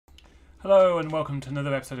Hello and welcome to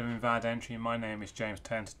another episode of Invalid Entry. My name is James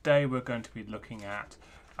Turn. Today we're going to be looking at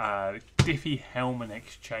Diffie-Hellman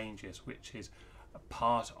exchanges, which is a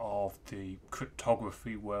part of the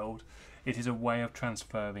cryptography world. It is a way of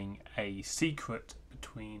transferring a secret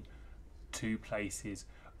between two places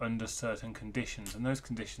under certain conditions, and those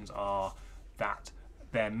conditions are that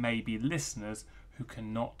there may be listeners who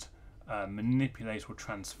cannot manipulate or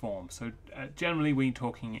transform. So generally, when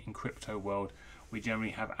talking in crypto world, we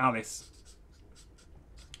generally have Alice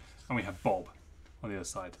and we have Bob on the other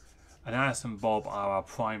side. And Alice and Bob are our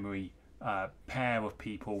primary pair of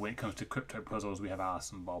people. When it comes to crypto puzzles, we have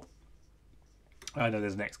Alice and Bob. I know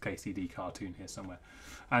there's an XKCD cartoon here somewhere.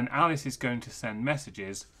 And Alice is going to send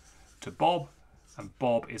messages to Bob, and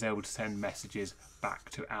Bob is able to send messages back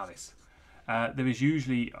to Alice. There is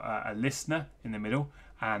usually a listener in the middle,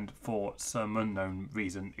 and for some unknown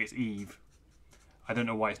reason, it's Eve. I don't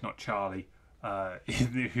know why it's not Charlie.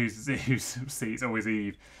 It's always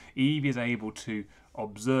Eve. Eve is able to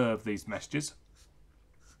observe these messages.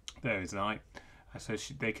 There is an eye. So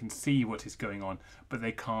they can see what is going on, but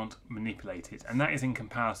they can't manipulate it. And that is in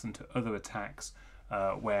comparison to other attacks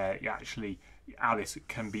where actually Alice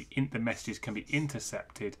can be the messages can be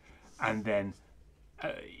intercepted, and then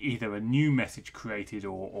either a new message created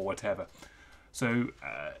or whatever. So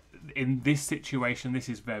in this situation, this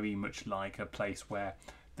is very much like a place where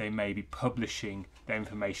they may be publishing their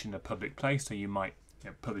information in a public place. So you might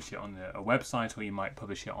publish it on a website, or you might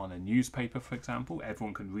publish it on a newspaper, for example.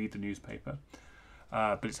 Everyone can read the newspaper,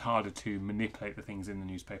 but it's harder to manipulate the things in the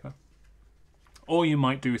newspaper. Or you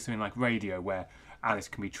might do something like radio, where Alice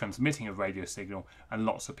can be transmitting a radio signal and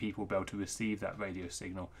lots of people will be able to receive that radio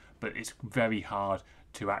signal, but it's very hard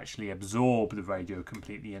to actually absorb the radio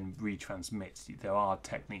completely and retransmit. There are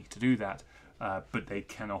techniques to do that, but they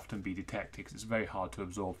can often be detected because it's very hard to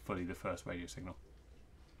absorb fully the first radio signal.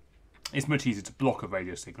 It's much easier to block a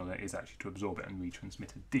radio signal than it is actually to absorb it and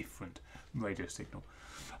retransmit a different radio signal.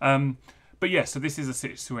 But yes, so this is a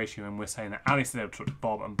situation when we're saying that Alice is able to talk to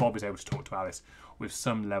Bob and Bob is able to talk to Alice with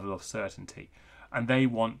some level of certainty. And they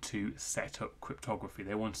want to set up cryptography.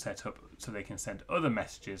 They want to set up so they can send other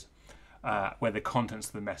messages where the contents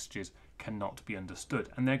of the messages cannot be understood.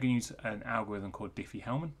 And they're going to use an algorithm called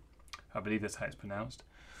Diffie-Hellman. I believe that's how it's pronounced.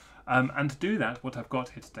 And to do that, what I've got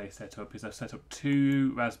here today set up is I've set up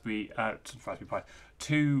two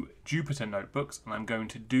Jupyter notebooks, and I'm going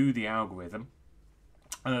to do the algorithm.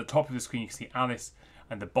 And at the top of the screen you can see Alice,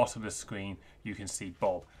 and at the bottom of the screen you can see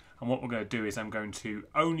Bob. And what we're going to do is I'm going to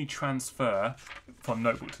only transfer from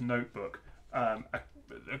notebook to notebook a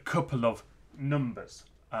couple of numbers.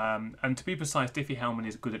 And to be precise, Diffie-Hellman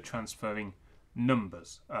is good at transferring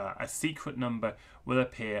numbers. A secret number will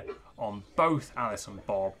appear on both Alice and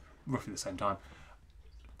Bob roughly the same time.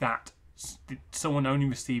 That someone only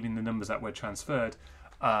receiving the numbers that were transferred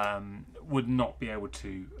would not be able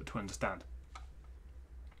to understand.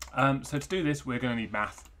 So to do this, we're going to need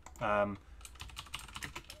math.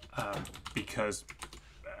 Because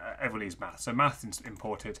everyone needs math. So math is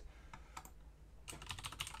imported.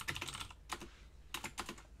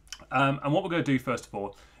 And what we're going to do first of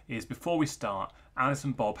all is, before we start, Alice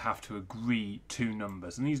and Bob have to agree two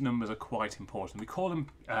numbers. And these numbers are quite important. We call them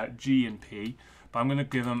G and P, but I'm going to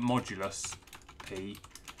give them modulus P.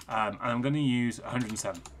 And I'm going to use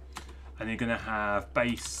 107. And you're going to have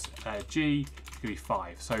base G, it's going to be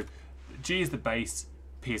 5. So G is the base,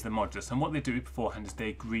 P is the modulus, and what they do beforehand is they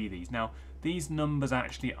agree these. Now, these numbers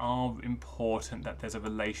actually are important that there's a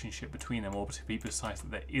relationship between them, or to be precise,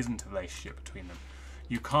 that there isn't a relationship between them.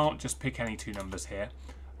 You can't just pick any two numbers here,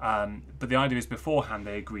 but the idea is beforehand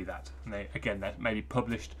they agree that. And they, again, that may be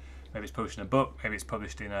published, maybe it's published in a book, maybe it's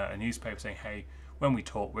published in a newspaper saying, hey, when we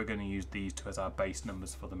talk, we're going to use these two as our base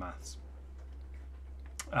numbers for the maths.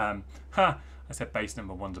 I said base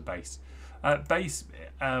number, one's a base. Base,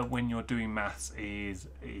 when you're doing maths, is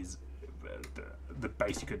the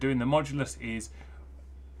base you're doing. The modulus is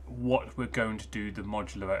what we're going to do the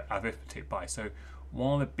modular arithmetic by. So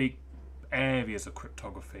one of the big areas of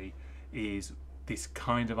cryptography is this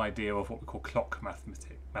kind of idea of what we call clock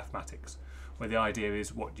mathematics, where the idea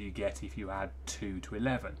is, what do you get if you add 2 to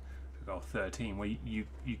 11? If you go 13, well, you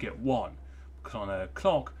get 1. Because on a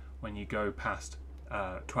clock, when you go past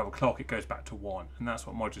 12 o'clock, it goes back to 1, and that's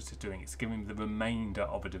what modulus is doing. It's giving the remainder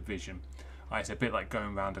of a division. It's a bit like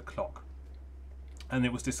going around a clock. And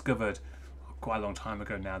it was discovered quite a long time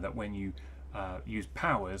ago now that when you use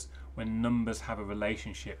powers, when numbers have a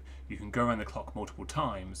relationship, you can go around the clock multiple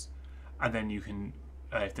times, and then you can,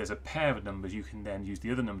 if there's a pair of numbers, you can then use the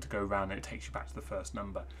other number to go around, and it takes you back to the first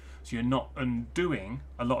number. So you're not undoing,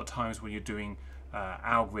 a lot of times when you're doing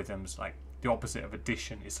algorithms like the opposite of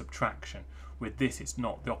addition is subtraction. With this, it's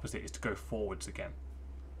not. The opposite is to go forwards again.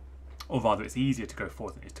 Or rather, it's easier to go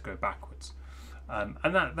forward than it is to go backwards. And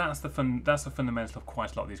that's the fundamental of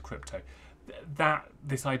quite a lot of these crypto.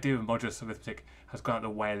 This idea of modulus arithmetic has gone out the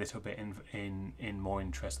way a little bit in more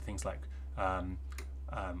interest, things like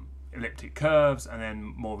elliptic curves, and then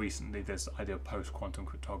more recently there's the idea of post-quantum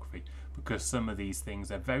cryptography, because some of these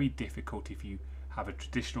things are very difficult if you have a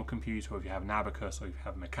traditional computer, or if you have an abacus, or if you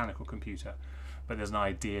have a mechanical computer. But there's an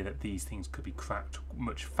idea that these things could be cracked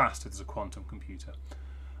much faster as a quantum computer.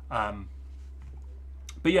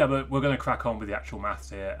 But yeah, we're going to crack on with the actual maths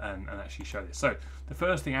here and actually show this. So the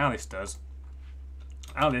first thing Alice does,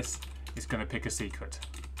 Alice is going to pick a secret,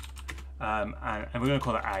 and we're going to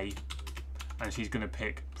call it A, and she's going to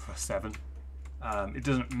pick for 7. It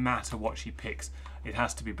doesn't matter what she picks, it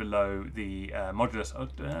has to be below the modulus.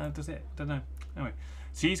 Does it? I don't know. Anyway,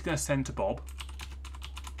 she's going to send to Bob.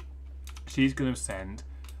 She's going to send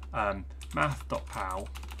math.pow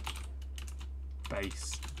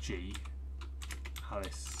base G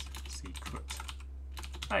Alice secret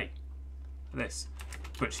A. This.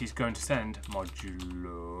 But she's going to send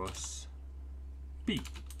modulus B.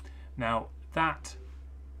 Now that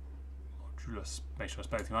modulus, make sure I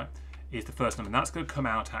spell everything right, is the first number. And that's going to come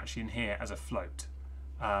out actually in here as a float.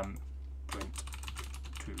 Print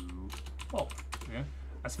to Bob. Yeah,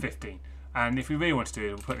 that's 15. And if we really want to do it,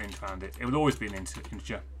 we'll put an int around it. It will always be an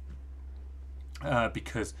integer,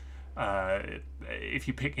 because if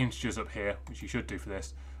you pick integers up here, which you should do for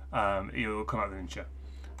this, it will come out with an integer.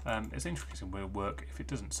 It's interesting, will work if it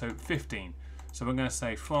doesn't. So 15. So we're going to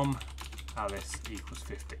say from Alice equals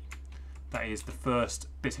 15. That is the first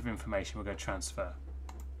bit of information we're going to transfer.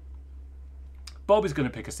 Bob is going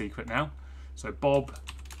to pick a secret now. So Bob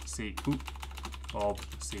secret,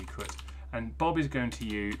 and Bob is going to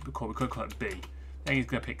use, we could call it B. Then he's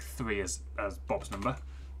going to pick 3 as Bob's number.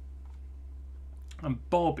 And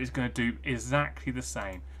Bob is going to do exactly the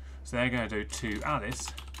same. So they're going to do to Alice.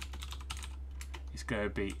 It's going to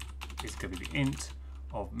be the int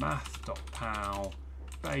of math.pow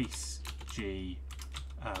base G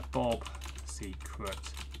Bob secret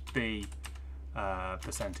B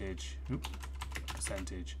percentage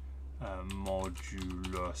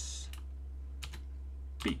modulus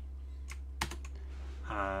B.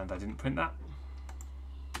 And I didn't print that.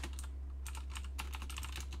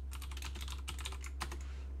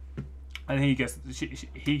 And he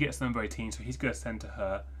gets number 18, so he's going to send to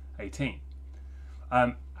her 18.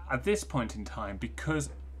 At this point in time, because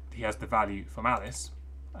he has the value from Alice,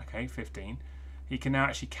 okay, 15, he can now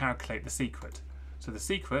actually calculate the secret. So the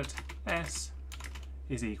secret, S,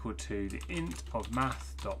 is equal to the int of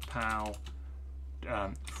math.pow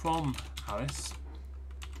from Alice,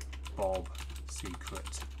 Bob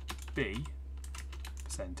secret B,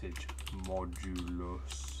 percentage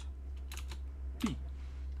modulus B,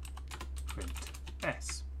 print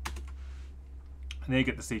S. And there you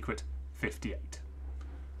get the secret, 58.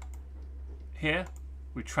 Here,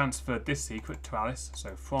 we transferred this secret to Alice,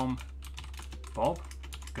 so from Bob,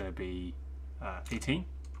 it's going to be 18.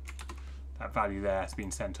 That value there has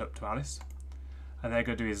been sent up to Alice. And they're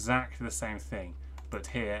going to do exactly the same thing, but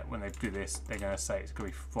here, when they do this, they're going to say it's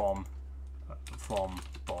going to be from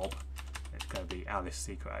Bob. It's going to be Alice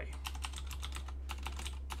secret A.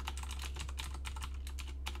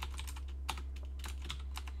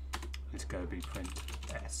 It's going to be print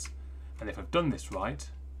S. And if I've done this right,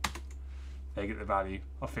 they get the value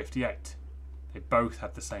of 58. They both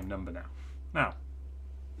have the same number now. Now,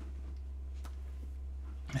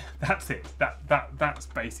 that's it. That's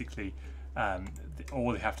basically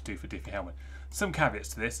all they have to do for Diffie-Hellman. Some caveats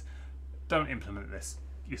to this: don't implement this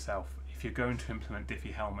yourself. If you're going to implement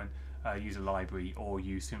Diffie-Hellman, use a library or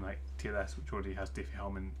use something like TLS, which already has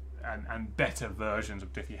Diffie-Hellman, and better versions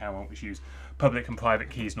of Diffie-Hellman, which use public and private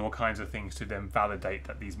keys and all kinds of things to then validate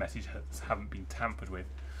that these messages haven't been tampered with.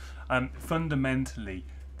 Fundamentally,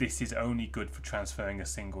 this is only good for transferring a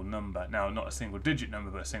single number. Now, not a single digit number,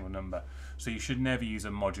 but a single number. So you should never use a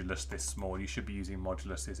modulus this small. You should be using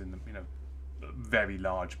moduluses in the very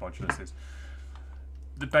large moduluses.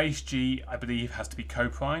 The base G, I believe, has to be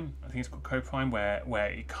coprime. I think it's called coprime, where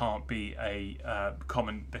it can't be a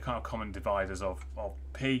common. They can't have common dividers of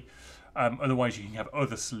P. Otherwise, you can have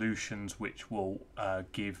other solutions which will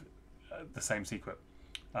give the same secret.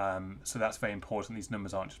 So that's very important. These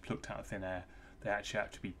numbers aren't just plucked out of thin air. They actually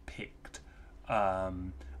have to be picked.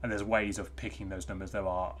 And there's ways of picking those numbers. There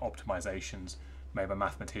are optimizations made by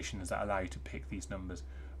mathematicians that allow you to pick these numbers.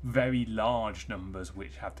 Very large numbers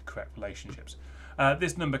which have the correct relationships.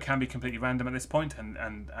 This number can be completely random at this point,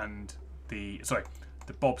 and the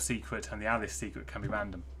Bob secret and the Alice secret can be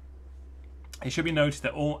random. It should be noted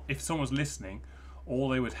that if someone's listening, all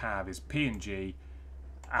they would have is P and G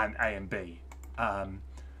and A and B.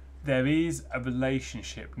 There is a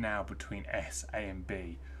relationship now between S, A and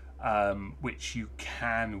B, which you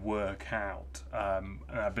can work out. And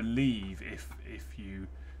I believe if you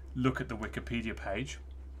look at the Wikipedia page,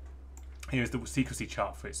 here's the secrecy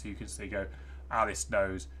chart for it, so you can see Alice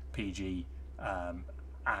knows PG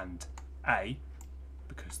and A,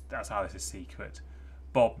 because that's Alice's secret.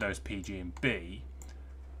 Bob knows PG and B,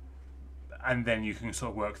 and then you can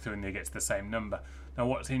sort of work through and you get to the same number. Now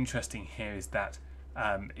what's interesting here is that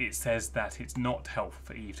it says that it's not helpful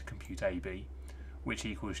for Eve to compute AB, which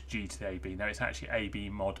equals G to the AB. Now it's actually AB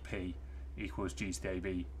mod P equals G to the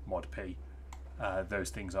AB mod P. Those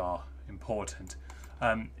things are important.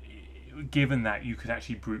 Given that you could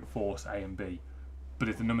actually brute force A and B, but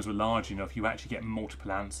if the numbers were large enough, you actually get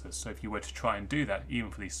multiple answers. So if you were to try and do that,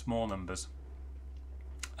 even for these small numbers,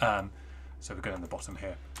 so we go down the bottom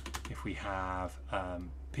here, if we have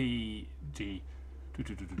P, G,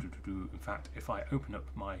 in fact, if I open up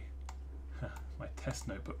my test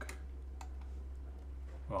notebook,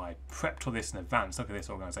 well, I prepped all this in advance. Look at this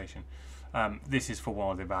organisation. This is for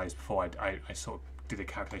one of the values before I sort of did a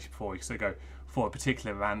calculation before. So go for a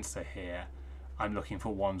particular answer here, I'm looking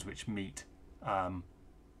for ones which meet a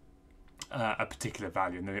particular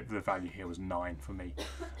value, and the value here was 9 for me.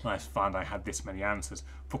 And I found I had this many answers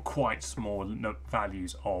for quite small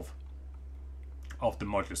values of the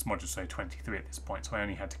modulus, say 23 at this point, so I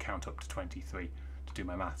only had to count up to 23 to do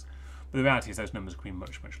my maths. But the reality is those numbers could be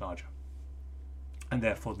much, much larger, and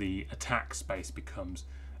therefore the attack space becomes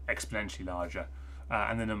exponentially larger,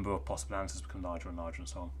 and the number of possible answers become larger and larger, and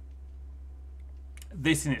so on.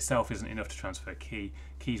 This in itself isn't enough to transfer a key.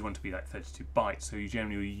 Keys want to be like 32 bytes, so you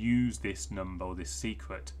generally use this number or this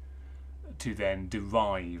secret to then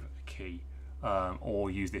derive a key, or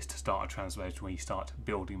use this to start a translation when you start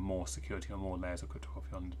building more security or more layers of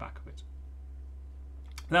cryptography on the back of it.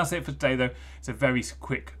 And that's it for today, though. It's a very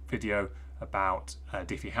quick video about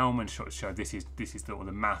Diffie-Hellman to show this is all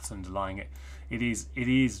the maths underlying it. It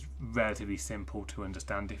is relatively simple to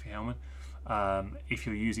understand Diffie-Hellman. If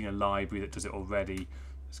you're using a library that does it already,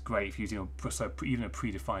 it's great. If you're using even a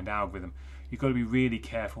predefined algorithm, you've got to be really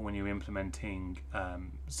careful when you're implementing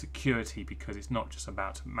security, because it's not just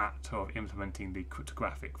about a matter of implementing the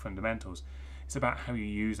cryptographic fundamentals. It's about how you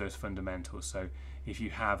use those fundamentals. So if you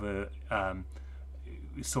have a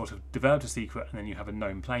sort of developed a secret and then you have a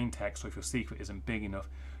known plain text, or if your secret isn't big enough,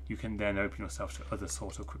 you can then open yourself to other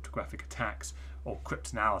sorts of cryptographic attacks, or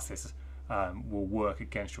cryptanalysis will work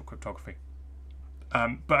against your cryptography.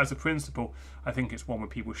 But as a principle, I think it's one where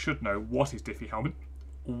people should know what is Diffie-Hellman,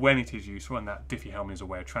 when it is useful, and that Diffie-Hellman is a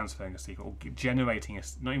way of transferring a secret, or generating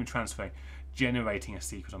not even transferring, generating a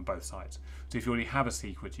secret on both sides. So if you already have a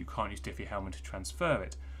secret, you can't use Diffie-Hellman to transfer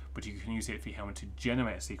it, but you can use Diffie-Hellman to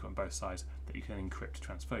generate a secret on both sides that you can encrypt to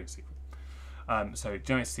transfer your secret. So it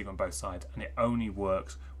generates a secret on both sides, and it only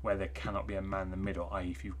works where there cannot be a man in the middle, i.e.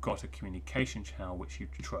 if you've got a communication channel which you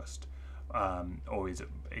trust, or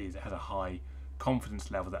has a high confidence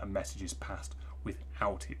level that a message is passed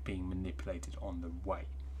without it being manipulated on the way.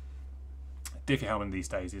 Diffie-Hellman these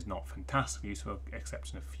days is not fantastically useful,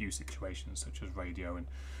 except in a few situations such as radio and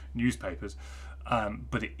newspapers,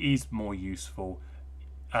 but it is more useful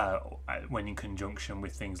when in conjunction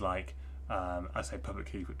with things like I say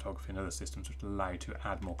public key cryptography and other systems which allow you to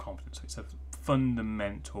add more confidence. So it's a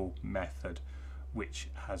fundamental method which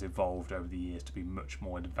has evolved over the years to be much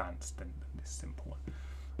more advanced than this simple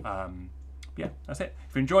one. Yeah, that's it.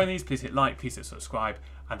 If you're enjoying these, please hit like, please hit subscribe,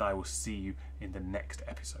 and I will see you in the next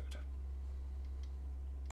episode.